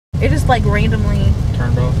It just like randomly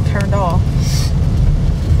turned off.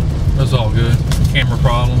 That's all good. Camera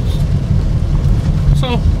problems.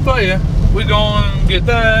 So, but yeah, we gonna get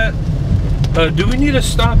that. Do we need to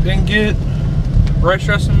stop and get rice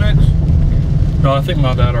dressing mix? No, I think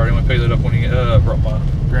my dad already went and paid it up when he brought my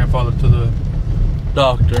grandfather to the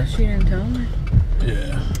doctor. She didn't tell me.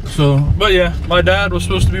 Yeah. So, but yeah, my dad was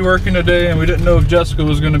supposed to be working today, and we didn't know if Jessica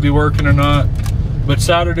was going to be working or not. But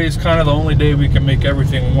Saturday's kind of the only day we can make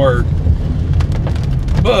everything work.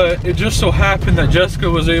 But it just so happened that Jessica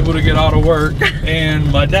was able to get out of work,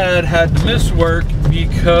 and my dad had to miss work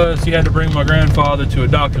because he had to bring my grandfather to a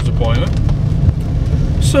doctor's appointment.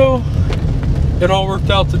 So it all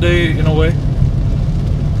worked out today in a way.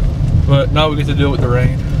 But now we get to deal with the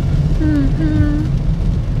rain.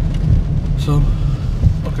 So,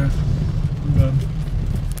 okay, I'm done.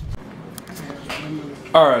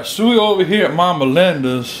 Alright, so we over here at Mama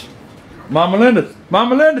Linda's. Mama Linda,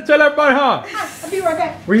 tell everybody hi. I'll be right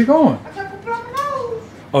back. Where you going? I gotta go blow my nose.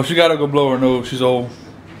 Oh, she gotta go blow her nose, she's old.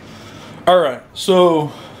 Alright,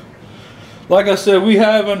 so, like I said, we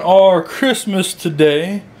having our Christmas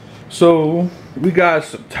today. So, we got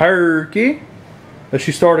some turkey that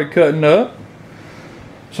she started cutting up.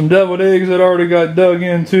 Some deviled eggs that already got dug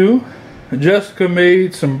into. Jessica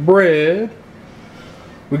made some bread.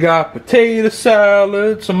 We got potato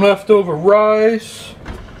salad, some leftover rice,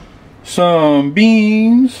 some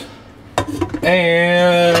beans,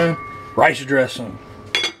 and rice dressing.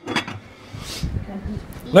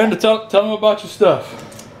 Linda, tell them about your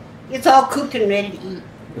stuff. It's all cooked and ready to eat.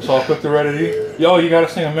 It's all cooked and ready to eat? Yo, you gotta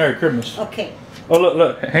sing a Merry Christmas. Okay. Oh,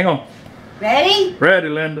 look, hang on. Ready? Ready,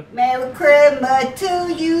 Linda. Merry Christmas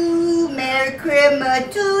to you. Merry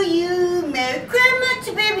Christmas to you. Merry Christmas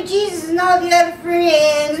to baby Jesus and all the other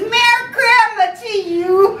friends. Merry Christmas to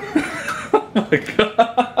you. Oh my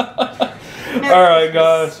God. Alright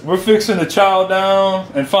guys, we're fixing to chow down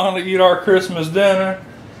and finally eat our Christmas dinner.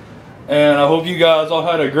 And I hope you guys all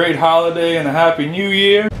had a great holiday and a happy new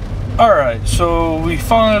year. Alright, so we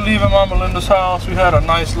finally leaving Mama Linda's house. We had a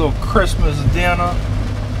nice little Christmas dinner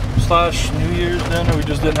 / New Year's dinner. We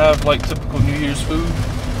just didn't have like typical New Year's food.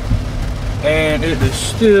 And it is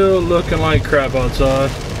still looking like crap outside.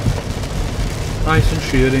 Nice and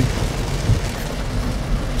shitty.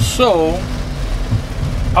 So,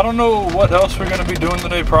 I don't know what else we're going to be doing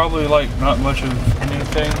today. Probably like not much of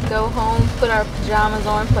anything. Go home, put our pajamas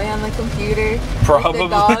on, play on the computer. Probably. The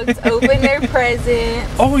dogs open their presents.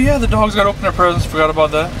 Oh yeah, the dogs got to open their presents. Forgot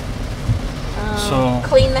about that. So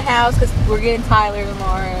clean the house because we're getting Tyler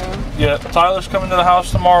tomorrow. Yeah, Tyler's coming to the house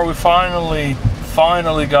tomorrow. We finally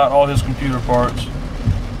got all his computer parts.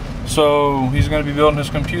 So he's going to be building his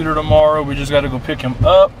computer tomorrow. We just got to go pick him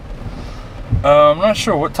up. I'm not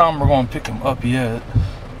sure what time we're going to pick him up yet,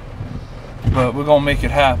 but we're going to make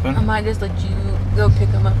it happen. I might just let you go pick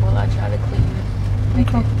him up while I try to clean it. Make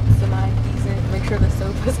it semi-decent. Make sure the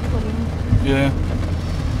sofa's clean. Yeah.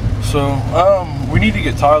 So, we need to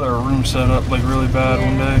get Tyler a room set up like really bad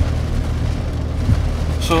one day.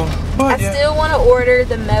 So, but I still want to order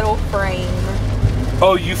the metal frame.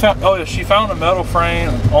 Oh, you found? Oh, yeah, she found a metal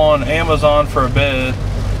frame on Amazon for a bed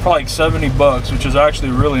for like $70, which is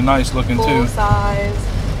actually really nice looking too. Full size.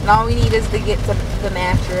 And all we need is to get to the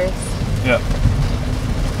mattress. Yeah.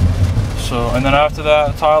 So, and then after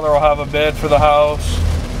that, Tyler will have a bed for the house.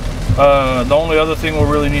 The only other thing we'll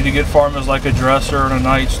really need to get for him is like a dresser and a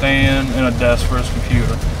nightstand and a desk for his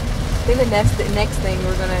computer. I think the next thing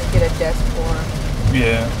we're gonna get a desk for him.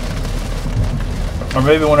 Yeah. Or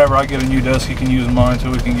maybe whenever I get a new desk, he can use mine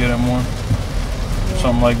till we can get him one. Yeah.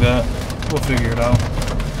 Something like that. We'll figure it out.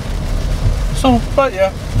 So, but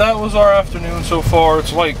yeah, that was our afternoon so far.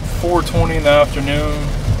 It's like 4:20 in the afternoon,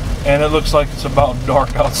 and it looks like it's about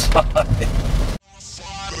dark outside.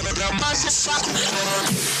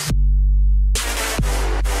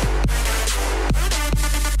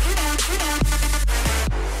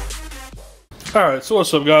 Alright, so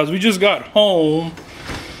what's up guys? We just got home.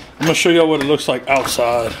 I'm gonna show y'all what it looks like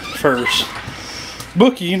outside first.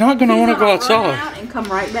 Bookie, you're not gonna want to go outside. Run out and come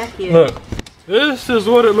right back in. Look, this is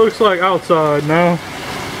what it looks like outside now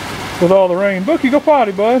with all the rain. Bookie, go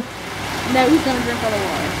potty, bud. No, he's gonna drink all the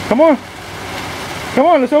water. Come on. Come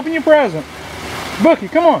on, let's open your present. Bookie,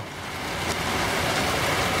 come on.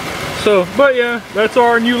 So, but yeah, that's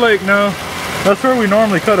our new lake now. That's where we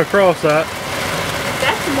normally cut across at.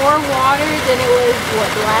 That's more water than it was, what,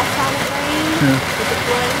 the last time it rained? Yeah. With the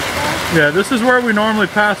flood and stuff? Yeah, this is where we normally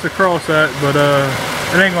pass across at, but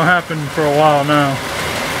it ain't gonna happen for a while now.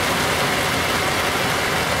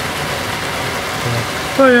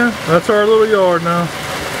 So yeah, that's our little yard now.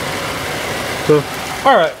 So,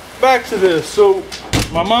 alright, back to this. So,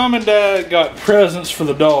 my mom and dad got presents for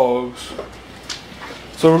the dogs.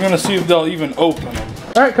 So we're gonna see if they'll even open them.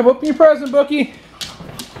 All right, come open your present, Bookie.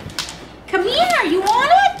 Come here, you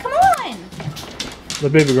want it? Come on. The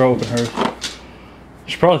baby girl opened hers.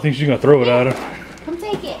 She probably thinks you're gonna throw it at her. Come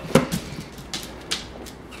take it.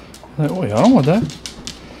 Wait, I don't want that.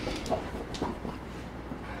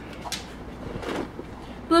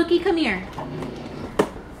 Bookie, come here.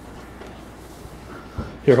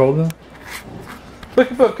 Here, hold that.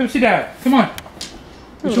 Bookie, come see Dad. Come on.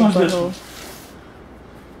 Which one's this one?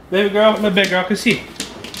 Baby girl, look, big girl, come see.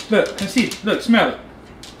 Look, come see. Look, smell it.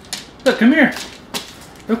 Look, come here.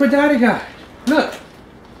 Look what Daddy got. Look.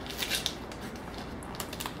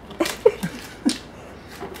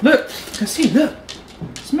 Look, come see. Look.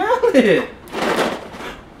 Smell it.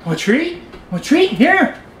 Want a treat? Want a treat?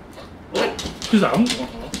 Here. She's like,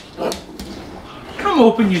 come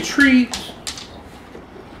open your treats.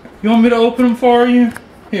 You want me to open them for you?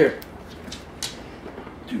 Here.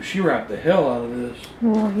 Dude, she wrapped the hell out of this.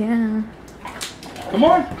 Oh, yeah. Come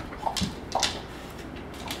on.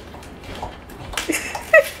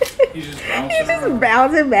 He's just bouncing He's just around.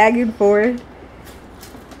 bouncing back and forth.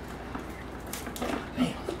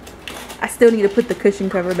 Damn. I still need to put the cushion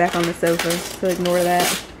cover back on the sofa, so ignore that.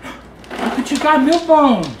 Look what you got, milk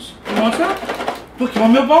bones. You want some? Look, you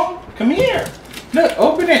want milk bone? Come here. Look,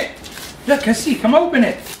 open it. Look, I see. Come open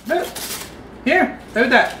it. Look. Here. Look at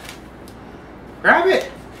that. Grab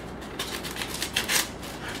it.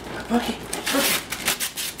 Bookie. Bookie.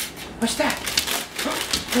 What's that?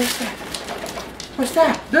 What's that? What's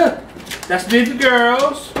that? Look. That's baby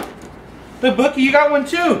girls. Look, Bookie, you got one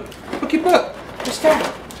too. Bookie, look. What's that?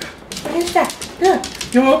 What is that?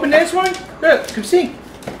 Look. You want to open this one? Look, come see.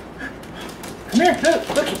 Come here. Look,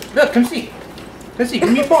 Bookie. Look, come see. Come see.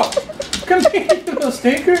 Give me a paw. Come here, you little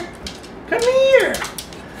stinker. Come here.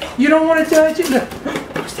 You don't want to touch it? Look.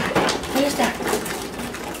 What's that? What is that?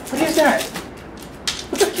 What is that?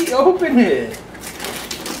 Bookie, open it.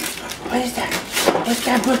 What is that? What's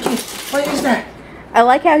that, Bookie? What is that? I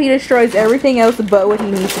like how he destroys everything else but what he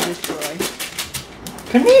needs to destroy.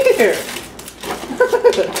 Come here.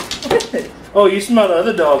 Oh, you smell the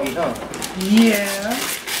other doggy, huh? Yeah.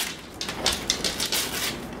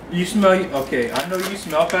 You smell, okay, I know you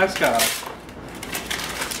smell Pascal.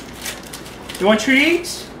 You want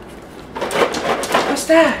treats? What's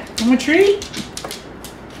that? You want a treat?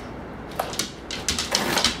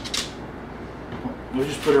 We'll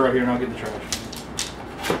just put it right here and I'll get the trash.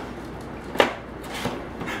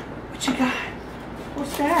 What you got?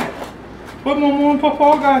 What's that? What Mama and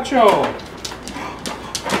Papa got y'all?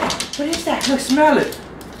 What is that? Look, smell it.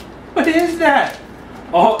 What is that?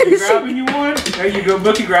 Oh, you grabbing you one? There you go,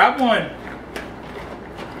 Bookie, grab one.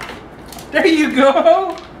 There you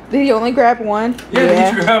go. Did you only grab one? Yeah,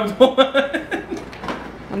 you grabbed one.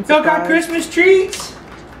 Y'all got Christmas treats?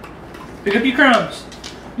 Pick up your crumbs.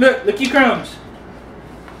 Look your crumbs.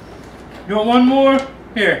 You want one more?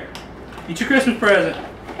 Here, eat your Christmas present.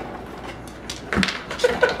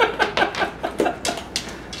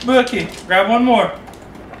 Bookie, grab one more.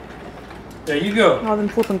 There you go. All them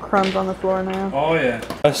flipping crumbs on the floor now. Oh yeah.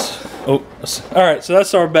 All right, so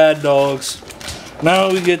that's our bad dogs.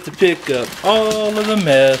 Now we get to pick up all of the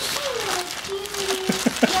mess.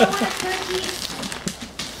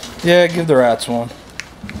 Yeah, give the rats one.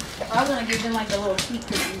 I was gonna give them like the little sweet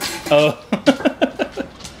cookies. Oh.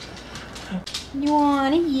 You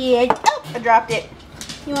want it? Yeah. Oh, I dropped it.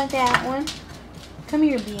 You want that one? Come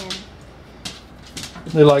here, Ben.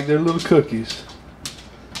 They like their little cookies.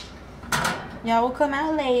 Y'all will come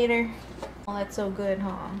out later. Oh, that's so good,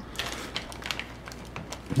 huh?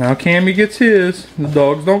 Now Cammy gets his. The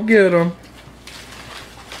dogs don't get them.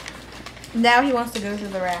 Now he wants to go through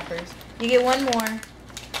the wrappers. You get one more.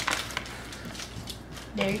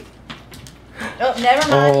 There you Oh, never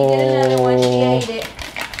mind. You get another one. She ate it.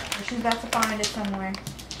 Or she's about to find it somewhere.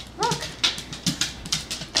 Look.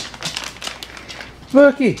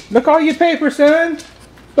 Bookie, look all your paper, son.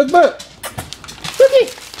 Look. Bookie.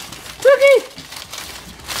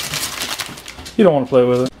 You don't want to play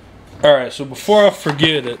with it. Alright, so before I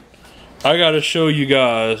forget it, I gotta show you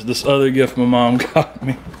guys this other gift my mom got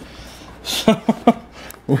me. So,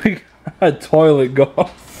 we got toilet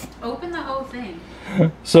golf. Open the whole thing.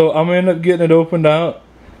 So I'm gonna end up getting it opened out,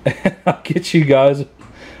 and I'll get you guys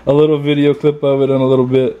a little video clip of it in a little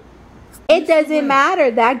bit. It doesn't matter.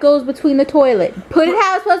 That goes between the toilet. Put it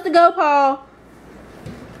how it's supposed to go, Paul.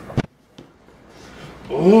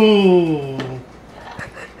 Ooh.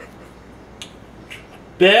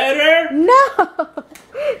 Better? No.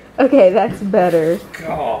 Okay, that's better.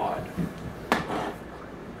 God.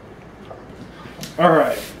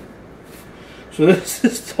 Alright. So this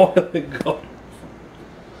is toilet go.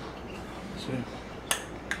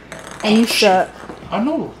 And you suck. I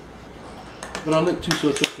know. But I licked too, so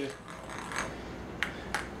it's okay.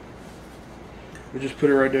 We just put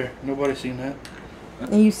it right there. Nobody's seen that.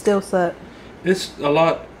 And you still suck. It's a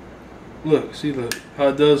lot. Look, see, look how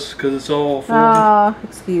it does because it's all folded. Ah,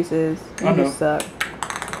 excuses. You I know. just suck.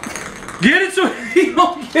 Get it so he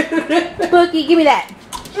don't get it. Bookie, give me that.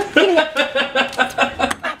 Give me that.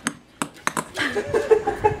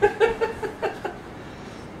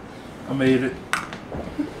 I made it.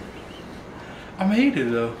 I made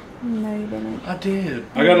it though. No, you didn't. I did.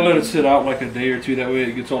 I gotta let it sit out like a day or two. That way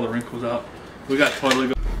it gets all the wrinkles out. We got toilet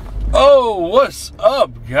go. Oh, what's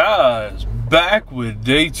up, guys? Back with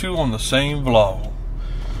day 2 on the same vlog.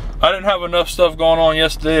 I didn't have enough stuff going on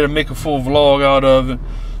yesterday to make a full vlog out of it.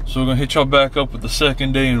 So we're gonna hit y'all back up with the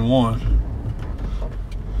second day in one.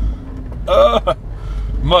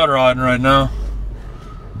 Mud riding right now.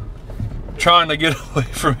 Trying to get away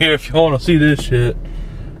from here if you want to see this shit.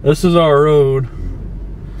 This is our road.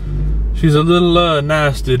 She's a little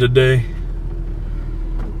nasty today.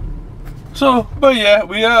 So, but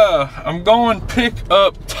yeah, I'm going pick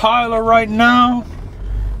up Tyler right now.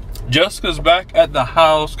 Jessica's back at the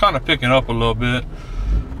house, kind of picking up a little bit.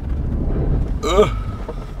 Ugh.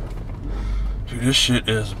 Dude, this shit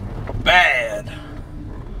is bad.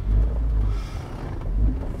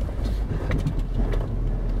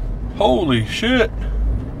 Holy shit.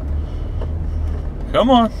 Come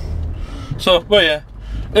on. So, but yeah,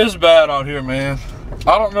 it's bad out here, man.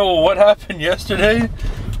 I don't know what happened yesterday,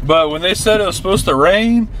 but when they said it was supposed to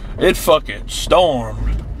rain, it fucking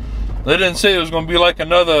stormed. They didn't say it was going to be like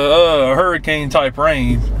another hurricane type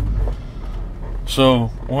rain. So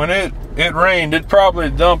when it rained, it probably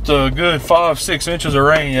dumped a good 5-6 inches of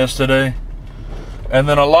rain yesterday. And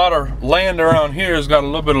then a lot of land around here has got a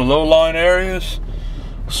little bit of low-lying areas,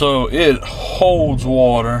 so it holds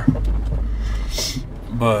water.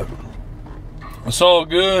 But it's all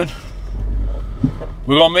good.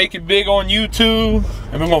 We're gonna make it big on YouTube,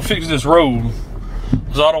 and we're gonna fix this road,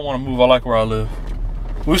 because I don't want to move. I like where I live.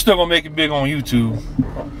 We're still gonna make it big on YouTube.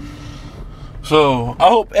 So I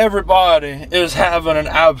hope everybody is having an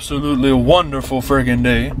absolutely wonderful friggin'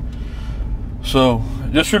 day. So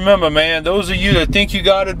just remember, man, those of you that think you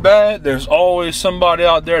got it bad, there's always somebody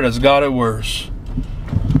out there that's got it worse.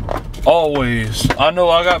 Always. I know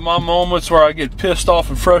I got my moments where I get pissed off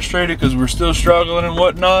and frustrated because we're still struggling and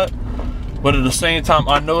whatnot. But at the same time,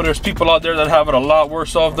 I know there's people out there that have it a lot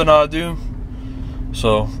worse off than I do.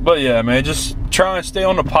 So, but yeah, man, just try and stay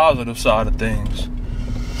on the positive side of things.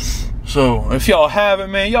 So, if y'all haven't,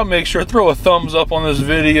 man, y'all make sure throw a thumbs up on this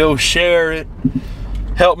video, share it.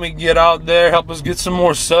 Help me get out there, help us get some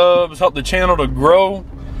more subs, help the channel to grow.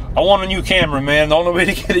 I want a new camera, man. The only way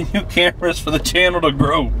to get a new camera is for the channel to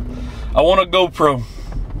grow. I want a GoPro.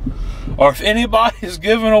 Or if anybody's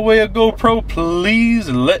giving away a GoPro, please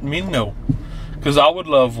let me know, because I would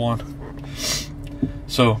love one.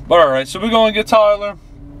 So, but alright, so we're going to get Tyler.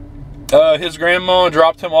 His grandma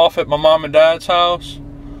dropped him off at my mom and dad's house,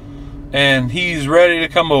 and he's ready to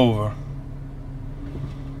come over.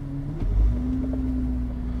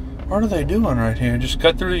 What are they doing right here? Just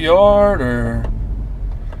cut through the yard, or...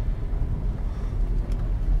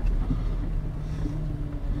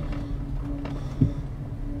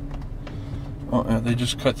 Oh, yeah, they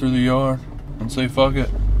just cut through the yard and say fuck it.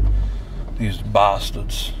 These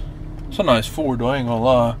bastards. It's a nice Ford though, I ain't gonna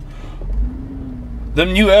lie.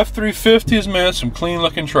 Them new F-350s, man, some clean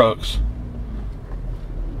looking trucks.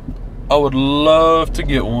 I would love to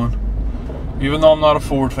get one, even though I'm not a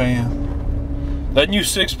Ford fan. That new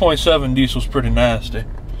 6.7 diesel's pretty nasty.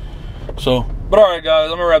 So, but alright guys,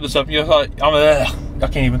 I'm gonna wrap this up. I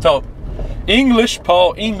can't even talk. English,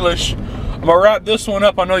 Paul, English. I'm gonna wrap this one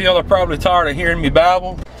up. I know y'all are probably tired of hearing me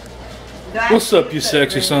babble. What's up, you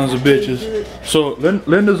sexy sons of bitches? So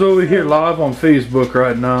Linda's over here live on Facebook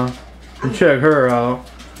right now. And check her out.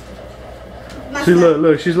 See,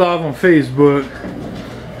 look, she's live on Facebook.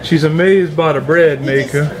 She's amazed by the bread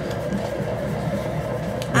maker.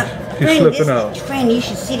 She's flipping out. Friend, you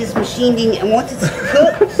should see this machine thing. And once it's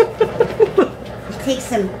cooked, you take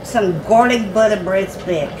some garlic butter bread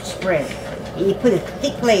spread. And you put a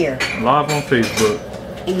thick layer. Live on Facebook.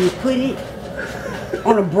 And you put it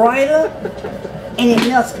on a broiler, and it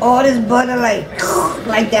melts all this butter like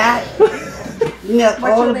that. Melt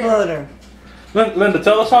all the butter. Linda,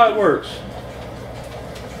 tell us how it works.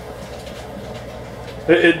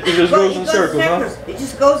 It just goes in circles, huh? It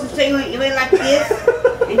just goes in circles. It went like this,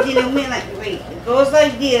 and then it went like, wait, it goes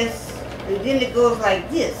like this, and then it goes like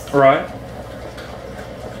this. Right.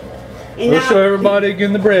 And Let's show everybody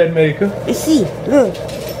again the bread maker. let's see. Look.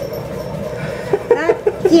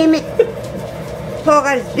 God damn it. Paul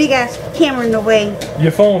got his big ass camera in the way.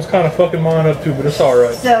 Your phone's kind of fucking mine up too, but it's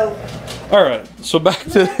alright. So. Alright, so back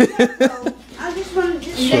to... I just wanted to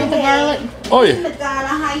You the garlic? Oh yeah. Madonna,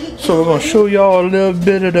 how you So we're gonna show y'all a little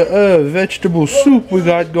bit of the vegetable soup we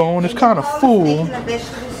got going. It's kind of full. Making a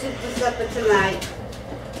vegetable soup for supper tonight.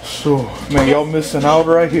 So, man, y'all missing out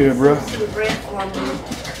right here, bro. Some bread for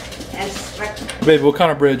me. And Baby, what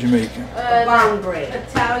kind of bread you making? brown bread.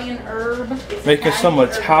 Italian herb. Making some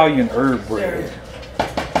Italian herb bread.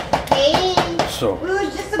 Hey. So, We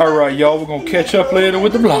was just about alright, y'all, we're gonna catch up later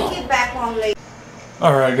with the We'll vlog. get back on later.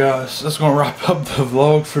 Alright, guys, that's gonna wrap up the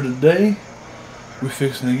vlog for today. We're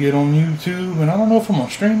fixing to get on YouTube, and I don't know if I'm gonna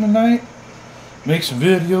stream tonight, make some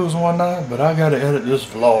videos and whatnot, but I gotta edit this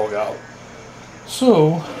vlog out.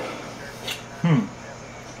 So,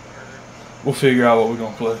 we'll figure out what we're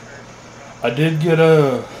gonna play. I did get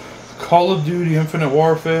a Call of Duty Infinite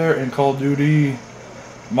Warfare and Call of Duty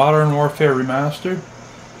Modern Warfare Remastered.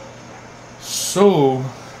 So,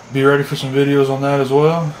 be ready for some videos on that as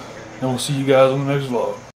well. And we'll see you guys on the next vlog.